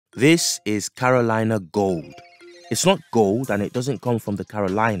This is Carolina gold. It's not gold and it doesn't come from the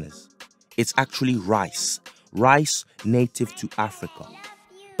Carolinas. It's actually rice. Rice native to Africa.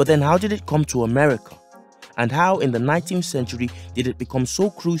 But then how did it come to America? And how in the 19th century did it become so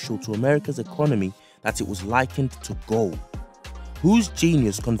crucial to America's economy that it was likened to gold? Whose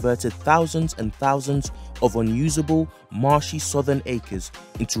genius converted thousands and thousands of unusable, marshy southern acres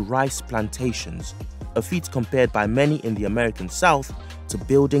into rice plantations, a feat compared by many in the American South to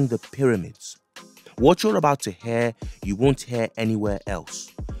building the pyramids? What you're about to hear, you won't hear anywhere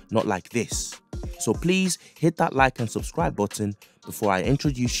else. Not like this. So please hit that like and subscribe button before I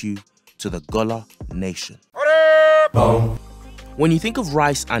introduce you to the Gullah Nation. When you think of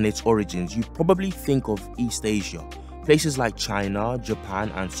rice and its origins, you probably think of East Asia, places like China, Japan,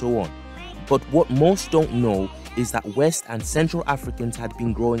 and so on. But what most don't know is that West and Central Africans had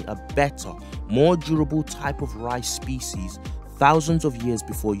been growing a better, more durable type of rice species thousands of years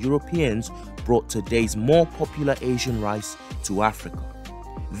before Europeans brought today's more popular Asian rice to Africa.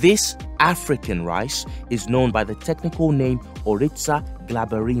 This African rice is known by the technical name Oryza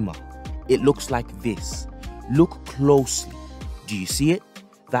glaberrima. It looks like this. Look closely. Do you see it?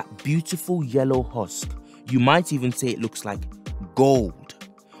 That beautiful yellow husk. You might even say it looks like gold.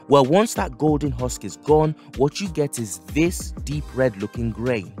 Well, once that golden husk is gone, what you get is this deep red looking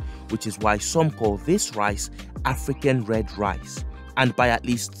grain, which is why some call this rice African red rice. And by at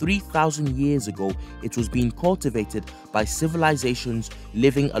least 3,000 years ago, it was being cultivated by civilizations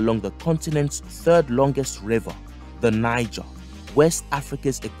living along the continent's third longest river, the Niger, West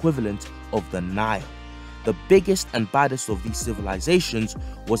Africa's equivalent of the Nile. The biggest and baddest of these civilizations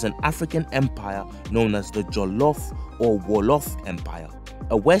was an African empire known as the Jollof or Wolof Empire,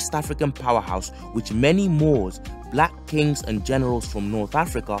 a West African powerhouse which many Moors, black kings and generals from North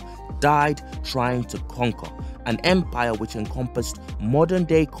Africa died trying to conquer, an empire which encompassed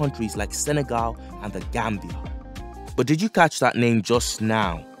modern-day countries like Senegal and the Gambia. But did you catch that name just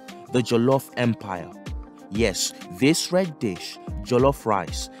now? The Jollof Empire. Yes, this red dish, jollof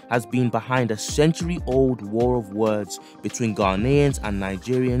rice, has been behind a century-old war of words between Ghanaians and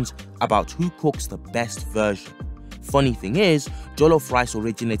Nigerians about who cooks the best version. Funny thing is, jollof rice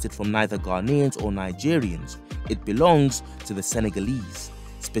originated from neither Ghanaians or Nigerians. It belongs to the Senegalese,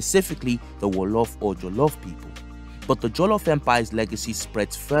 specifically the Wolof or Jollof people. But the Jollof Empire's legacy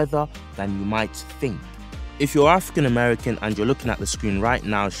spreads further than you might think. If you're African American and you're looking at the screen right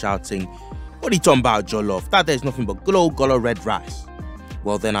now shouting, "What are you talking about, Jollof? That there's nothing but good old Gullah red rice."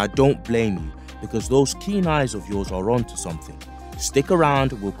 Well then I don't blame you, because those keen eyes of yours are onto something. Stick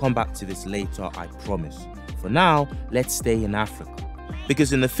around, we'll come back to this later, I promise. For now, let's stay in Africa.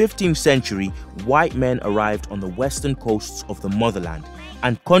 Because in the 15th century, white men arrived on the western coasts of the motherland,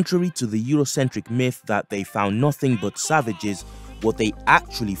 and contrary to the Eurocentric myth that they found nothing but savages, what they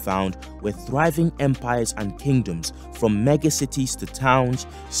actually found were thriving empires and kingdoms, from megacities to towns,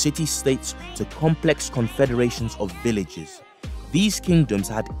 city-states to complex confederations of villages. These kingdoms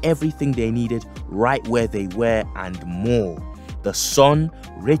had everything they needed right where they were and more. The sun,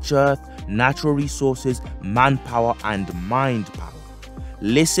 rich earth, natural resources, manpower and mind power.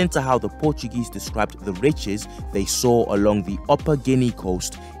 Listen to how the Portuguese described the riches they saw along the Upper Guinea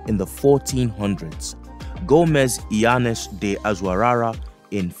coast in the 1400s. Gomez Llanes de Azuarara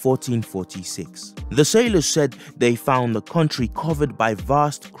in 1446. The sailors said they found the country covered by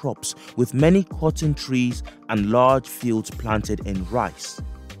vast crops with many cotton trees and large fields planted in rice.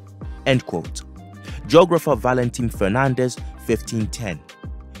 End quote. Geographer Valentin Fernandez, 1510.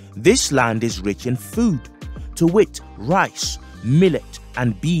 This land is rich in food, to wit, rice, millet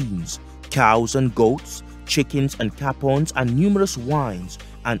and beans, cows and goats, chickens and capons, and numerous wines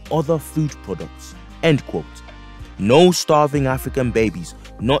and other food products. End quote. No starving African babies,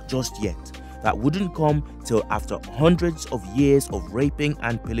 not just yet. That wouldn't come till after hundreds of years of raping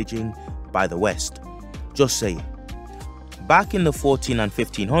and pillaging by the West. Just saying. Back in the 14 and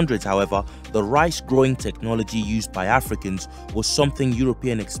 1500s, however, the rice growing technology used by Africans was something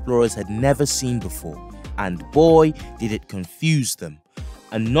European explorers had never seen before. And boy, did it confuse them.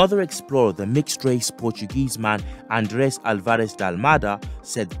 Another explorer, the mixed-race Portuguese man Andrés Álvares de Almada,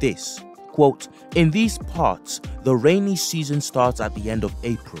 said this, quote, "In these parts, the rainy season starts at the end of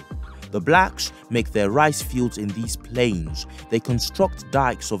April. The blacks make their rice fields in these plains. They construct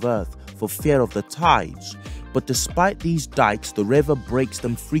dikes of earth for fear of the tides. But despite these dikes, the river breaks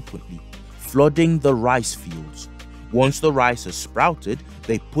them frequently, flooding the rice fields. Once the rice has sprouted,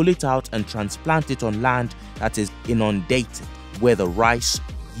 they pull it out and transplant it on land that is inundated, where the rice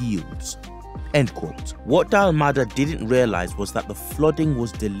yields." End quote. What Dalmada didn't realize was that the flooding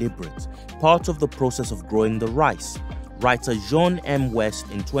was deliberate, part of the process of growing the rice. Writer John M. West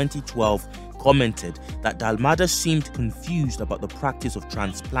in 2012 commented that Dalmada seemed confused about the practice of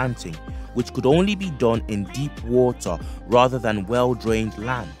transplanting, which could only be done in deep water rather than well-drained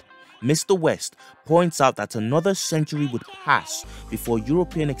land. Mr. West points out that another century would pass before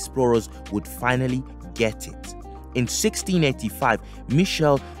European explorers would finally get it. In 1685,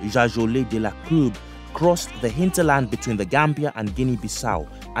 Michel Jajolet de la Crube crossed the hinterland between the Gambia and Guinea-Bissau,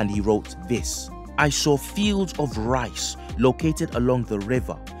 and he wrote this: "I saw fields of rice located along the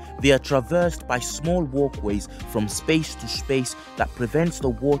river. They are traversed by small walkways from space to space that prevents the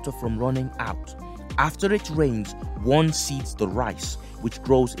water from running out. After it rains, one seeds the rice, which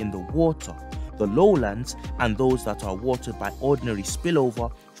grows in the water. The lowlands and those that are watered by ordinary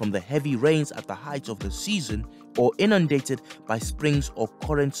spillover from the heavy rains at the height of the season or inundated by springs or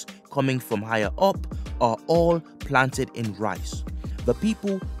currents coming from higher up are all planted in rice. The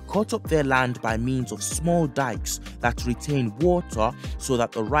people cut up their land by means of small dikes that retain water so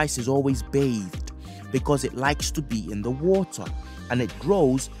that the rice is always bathed, because it likes to be in the water, and it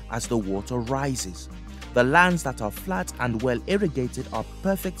grows as the water rises. The lands that are flat and well irrigated are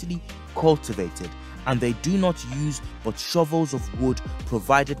perfectly cultivated, and they do not use but shovels of wood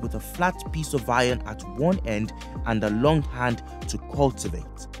provided with a flat piece of iron at one end and a long hand to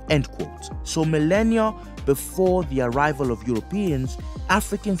cultivate." End quote. So millennia before the arrival of Europeans,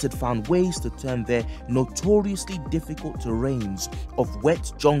 Africans had found ways to turn their notoriously difficult terrains of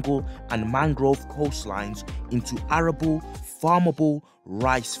wet jungle and mangrove coastlines into arable, farmable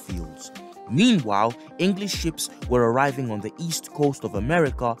rice fields. Meanwhile, English ships were arriving on the east coast of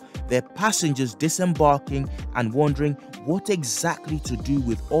America, their passengers disembarking and wondering what exactly to do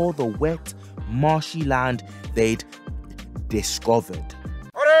with all the wet, marshy land they'd discovered.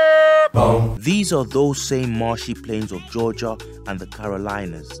 These are those same marshy plains of Georgia and the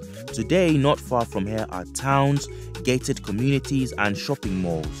Carolinas. Today, not far from here are towns, gated communities and shopping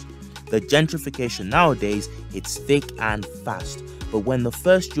malls. The gentrification nowadays, it's thick and fast. But when the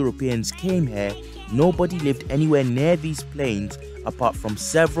first Europeans came here, nobody lived anywhere near these plains apart from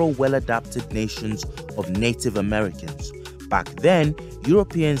several well-adapted nations of Native Americans. Back then,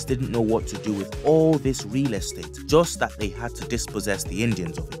 Europeans didn't know what to do with all this real estate, just that they had to dispossess the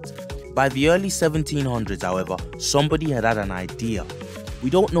Indians of it. By the early 1700s, however, somebody had an idea. We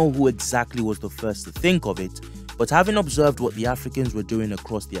don't know who exactly was the first to think of it, but having observed what the Africans were doing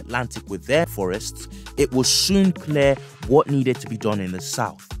across the Atlantic with their forests, it was soon clear what needed to be done in the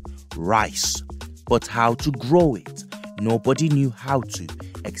south: rice. But how to grow it? Nobody knew how to,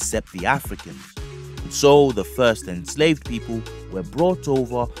 except the Africans. So the first enslaved people were brought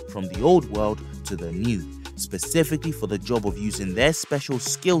over from the old world to the new, specifically for the job of using their special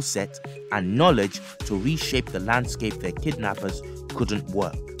skill set and knowledge to reshape the landscape their kidnappers couldn't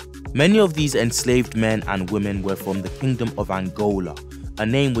work. Many of these enslaved men and women were from the Kingdom of Angola, a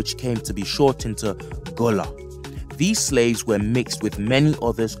name which came to be shortened to Gola. These slaves were mixed with many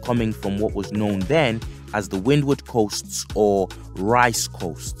others coming from what was known then as the Windward Coasts or Rice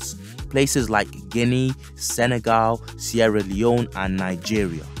Coasts, places like Guinea, Senegal, Sierra Leone and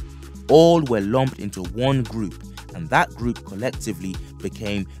Nigeria. All were lumped into one group, and that group collectively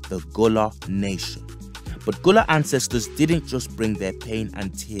became the Gola Nation. But Gola ancestors didn't just bring their pain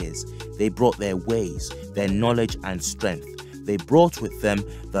and tears, they brought their ways, their knowledge and strength. They brought with them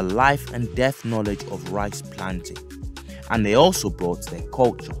the life and death knowledge of rice planting. And they also brought their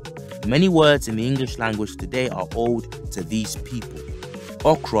culture. Many words in the English language today are owed to these people.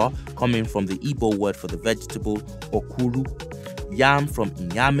 Okra, coming from the Igbo word for the vegetable, okuru, yam from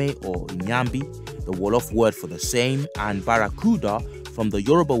inyame or inyambi, the Wolof word for the same, and barracuda from the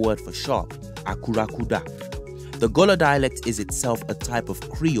Yoruba word for shark, akurakuda. The Gola dialect is itself a type of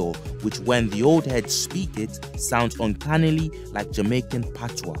Creole, which when the old heads speak it, sounds uncannily like Jamaican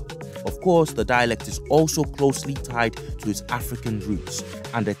patois. Of course, the dialect is also closely tied to its African roots,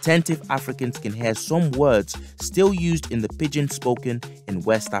 and attentive Africans can hear some words still used in the pidgin spoken in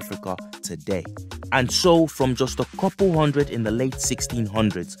West Africa today. And so, from just a couple hundred in the late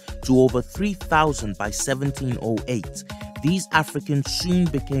 1600s to over 3,000 by 1708, these Africans soon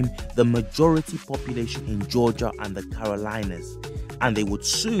became the majority population in Georgia and the Carolinas, and they would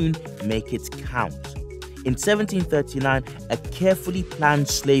soon make it count. In 1739, a carefully planned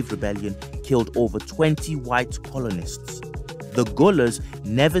slave rebellion killed over 20 white colonists. The Golas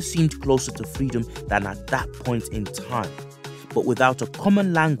never seemed closer to freedom than at that point in time, but without a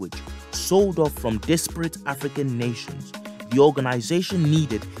common language, sold off from disparate African nations, the organization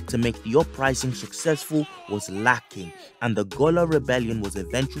needed to make the uprising successful was lacking, and the Gola rebellion was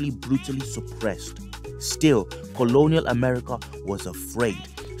eventually brutally suppressed. Still, colonial America was afraid,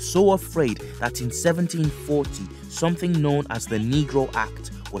 so afraid that in 1740 something known as the Negro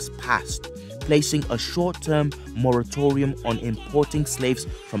Act was passed, placing a short-term moratorium on importing slaves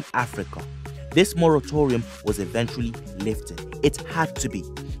from Africa. This moratorium was eventually lifted. It had to be.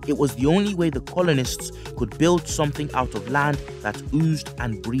 It was the only way the colonists could build something out of land that oozed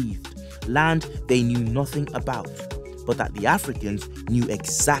and breathed, land they knew nothing about, but that the Africans knew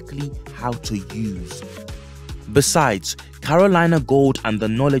exactly how to use. Besides, Carolina gold and the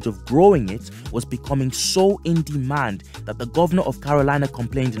knowledge of growing it was becoming so in demand that the governor of Carolina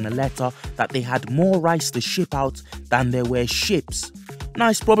complained in a letter that they had more rice to ship out than there were ships.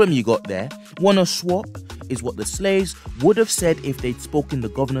 Nice problem you got there. Wanna swap? Is what the slaves would have said if they'd spoken the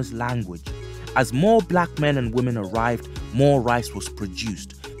governor's language. As more black men and women arrived, more rice was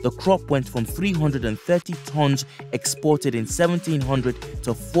produced. The crop went from 330 tons exported in 1700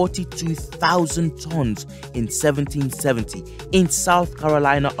 to 42,000 tons in 1770 in South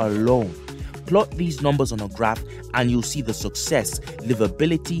Carolina alone. Plot these numbers on a graph and you'll see the success,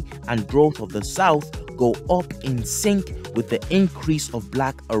 livability and growth of the South go up in sync with the increase of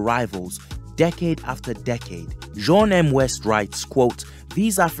black arrivals decade after decade. John M. West writes, quote,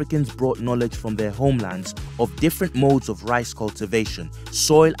 "These Africans brought knowledge from their homelands of different modes of rice cultivation,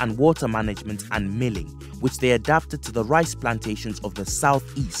 soil and water management and milling, which they adapted to the rice plantations of the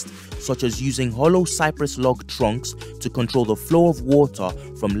southeast, such as using hollow cypress log trunks to control the flow of water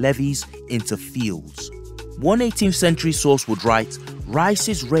from levees into fields." One 18th century source would write, "Rice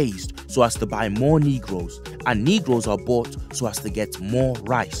is raised so as to buy more Negroes, and Negroes are bought so as to get more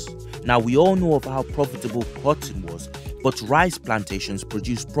rice." Now we all know of how profitable cotton was, but rice plantations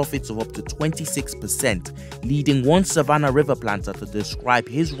produced profits of up to 26%, leading one Savannah River planter to describe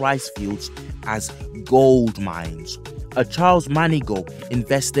his rice fields as gold mines. A Charles Manigault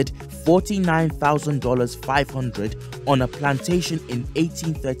invested $49,500 on a plantation in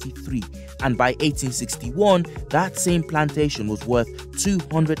 1833, and by 1861 that same plantation was worth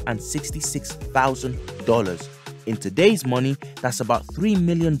 $266,000. In today's money, that's about $3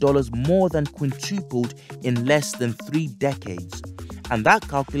 million more than quintupled in less than 3 decades. And that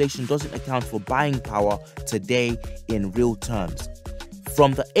calculation doesn't account for buying power today in real terms.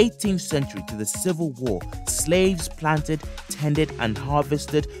 From the 18th century to the Civil War, slaves planted, tended and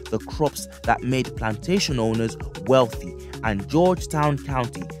harvested the crops that made plantation owners wealthy, and Georgetown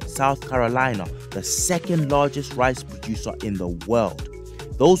County, South Carolina, the second largest rice producer in the world.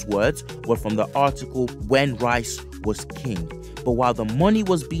 Those words were from the article When Rice Was King. But while the money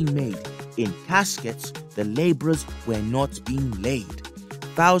was being made, in caskets, the laborers were not being laid.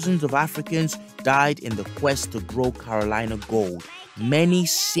 Thousands of Africans died in the quest to grow Carolina gold, many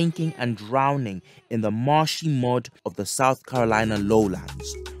sinking and drowning in the marshy mud of the South Carolina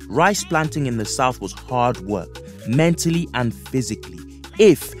lowlands. Rice planting in the South was hard work, mentally and physically,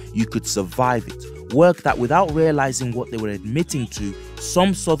 if you could survive it. Work that, without realizing what they were admitting to,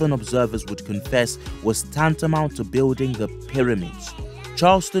 some Southern observers would confess was tantamount to building the pyramids.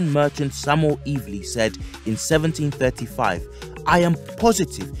 Charleston merchant Samuel Evely said in 1735, "I am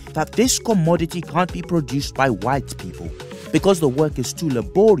positive that this commodity can't be produced by white people, because the work is too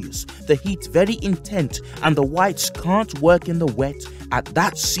laborious, the heat very intense, and the whites can't work in the wet at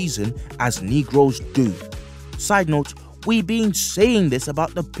that season as Negroes do." Side note, we been saying this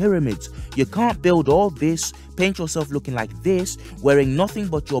about the pyramids. You can't build all this, paint yourself looking like this, wearing nothing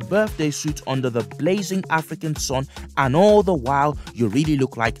but your birthday suit under the blazing African sun, and all the while you really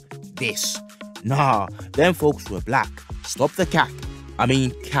look like this. Nah, them folks were black. Stop the cap.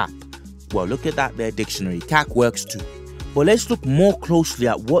 Well, look at that there dictionary. Cack works too. But let's look more closely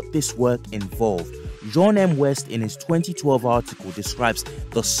at what this work involved. John M. West in his 2012 article describes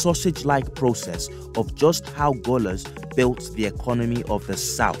the sausage-like process of just how gullers built the economy of the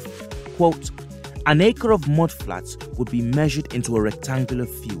South. Quote, "An acre of mudflats would be measured into a rectangular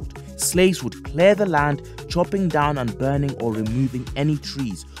field. Slaves would clear the land, chopping down and burning or removing any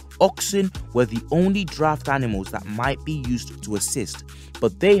trees. Oxen were the only draft animals that might be used to assist,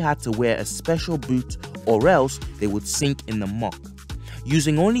 but they had to wear a special boot or else they would sink in the muck.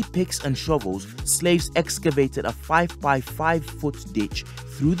 Using only picks and shovels, slaves excavated a 5-by-5 foot ditch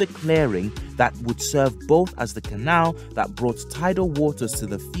through the clearing that would serve both as the canal that brought tidal waters to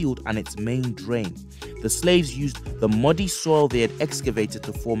the field and its main drain. The slaves used the muddy soil they had excavated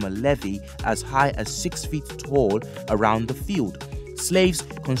to form a levee as high as 6 feet tall around the field. Slaves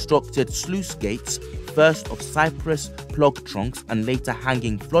constructed sluice gates, first of cypress plug trunks and later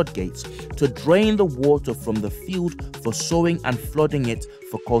hanging floodgates, to drain the water from the field for sowing and flooding it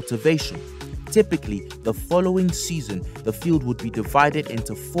for cultivation. Typically, the following season, the field would be divided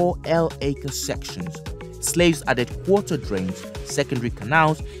into 4 acre sections. Slaves added quarter drains, secondary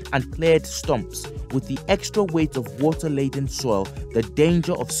canals, and cleared stumps. With the extra weight of water-laden soil, the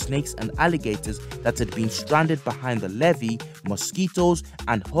danger of snakes and alligators that had been stranded behind the levee, mosquitoes,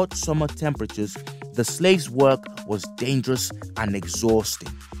 and hot summer temperatures, the slaves' work was dangerous and exhausting.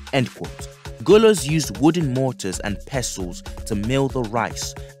 End quote. Gullahs used wooden mortars and pestles to mill the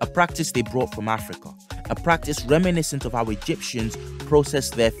rice, a practice they brought from Africa, a practice reminiscent of how Egyptians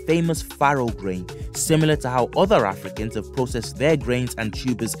processed their famous farro grain, similar to how other Africans have processed their grains and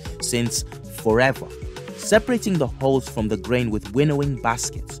tubers since forever. Separating the hulls from the grain with winnowing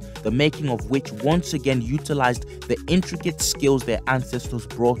baskets, the making of which once again utilized the intricate skills their ancestors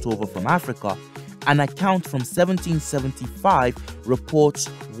brought over from Africa, an account from 1775 reports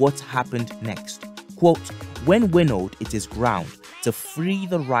what happened next. Quote, "When winnowed, it is ground to free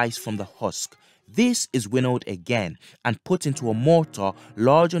the rice from the husk. This is winnowed again and put into a mortar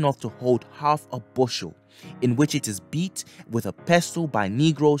large enough to hold half a bushel, in which it is beat with a pestle by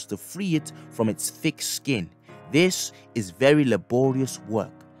Negroes to free it from its thick skin. This is very laborious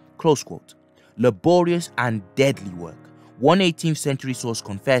work." Close quote. Laborious and deadly work. One 18th century source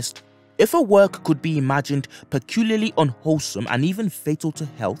confessed, "If a work could be imagined peculiarly unwholesome and even fatal to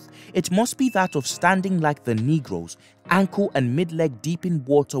health, it must be that of standing like the Negroes, ankle and mid-leg deep in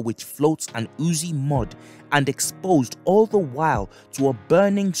water which floats an oozy mud, and exposed all the while to a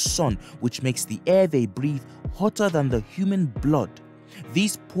burning sun which makes the air they breathe hotter than the human blood.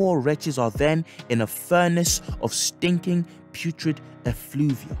 These poor wretches are then in a furnace of stinking, putrid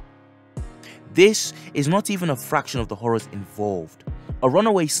effluvia." This is not even a fraction of the horrors involved. A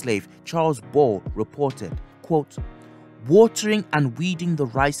runaway slave, Charles Ball, reported, quote, "Watering and weeding the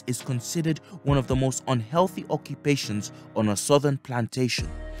rice is considered one of the most unhealthy occupations on a southern plantation,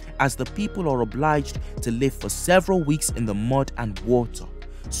 as the people are obliged to live for several weeks in the mud and water,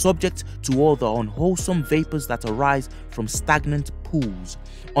 subject to all the unwholesome vapors that arise from stagnant pools,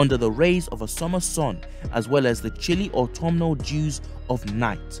 under the rays of a summer sun, as well as the chilly autumnal dews of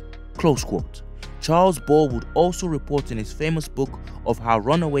night." Close quote. Charles Ball would also report in his famous book of how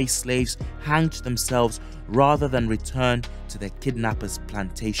runaway slaves hanged themselves rather than return to their kidnappers'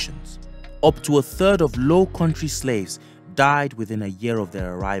 plantations. Up to a third of low country slaves died within a year of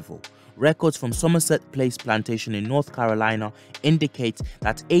their arrival. Records from Somerset Place Plantation in North Carolina indicate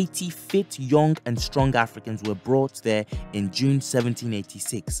that 80 fit, young and strong Africans were brought there in June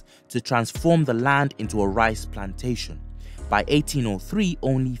 1786 to transform the land into a rice plantation. By 1803,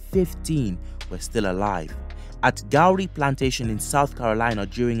 only 15 were still alive. At Gowrie Plantation in South Carolina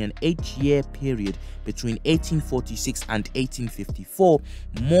during an 8-year period between 1846 and 1854,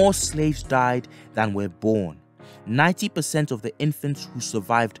 more slaves died than were born. 90% of the infants who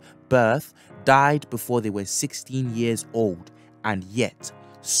survived birth died before they were 16 years old, and yet,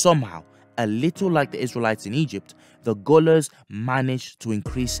 somehow, a little like the Israelites in Egypt, the Gullahs managed to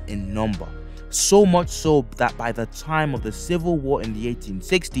increase in number. So much so that by the time of the Civil War in the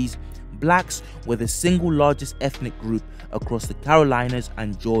 1860s, blacks were the single largest ethnic group across the Carolinas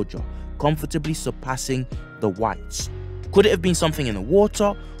and Georgia, comfortably surpassing the whites. Could it have been something in the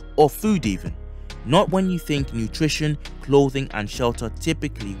water or food even? Not when you think nutrition, clothing and shelter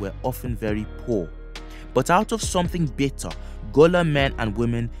typically were often very poor. But out of something bitter, Gullah men and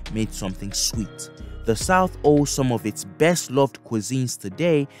women made something sweet. The South owes some of its best-loved cuisines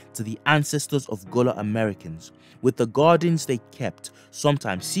today to the ancestors of Gullah Americans. With the gardens they kept,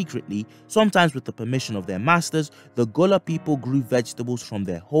 sometimes secretly, sometimes with the permission of their masters, the Gullah people grew vegetables from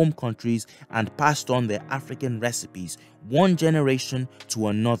their home countries and passed on their African recipes, one generation to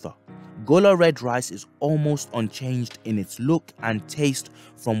another. Gullah red rice is almost unchanged in its look and taste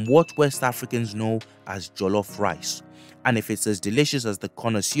from what West Africans know as jollof rice. And if it's as delicious as the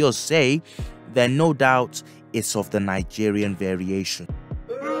connoisseurs say, then no doubt it's of the Nigerian variation.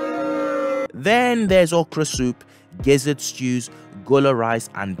 Then there's okra soup, gizzard stews, Gullah rice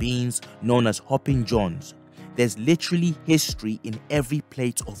and beans known as hopping johns. There's literally history in every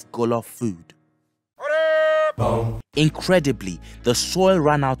plate of Gullah food. Incredibly, the soil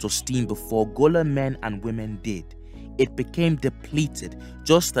ran out of steam before Gullah men and women did. It became depleted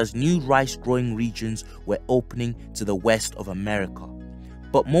just as new rice growing regions were opening to the west of America.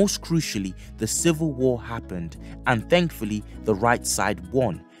 But most crucially, the Civil War happened, and thankfully the right side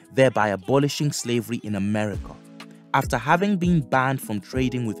won, thereby abolishing slavery in America. After having been banned from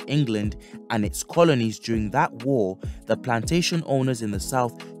trading with England and its colonies during that war, the plantation owners in the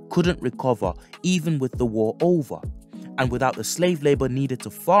South couldn't recover even with the war over. And without the slave labor needed to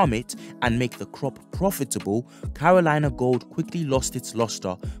farm it and make the crop profitable, Carolina gold quickly lost its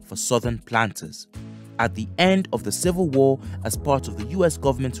luster for southern planters. At the end of the Civil War, as part of the US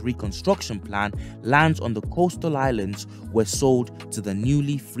government's Reconstruction Plan, lands on the coastal islands were sold to the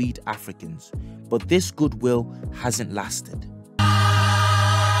newly freed Africans. But this goodwill hasn't lasted.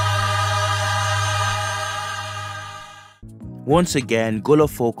 Once again, Gullah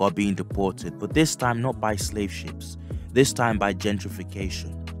folk are being deported, but this time not by slave ships, this time by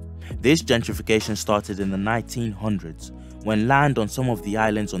gentrification. This gentrification started in the 1900s, when land on some of the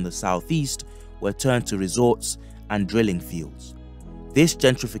islands on the southeast were turned to resorts and drilling fields. This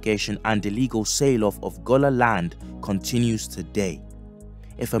gentrification and illegal sale-off of Gullah land continues today.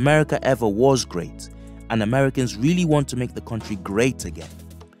 If America ever was great, and Americans really want to make the country great again,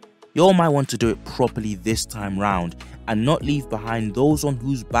 you all might want to do it properly this time round and not leave behind those on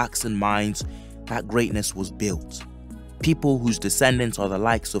whose backs and minds that greatness was built. People whose descendants are the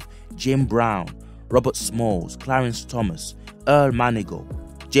likes of Jim Brown, Robert Smalls, Clarence Thomas, Earl Manigault,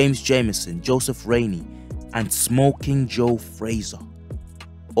 James Jameson, Joseph Rainey, and Smoking Joe Fraser.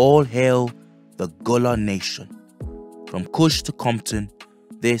 All hail the Gullah Nation. From Kush to Compton,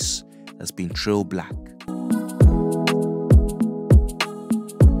 this has been Trill Black.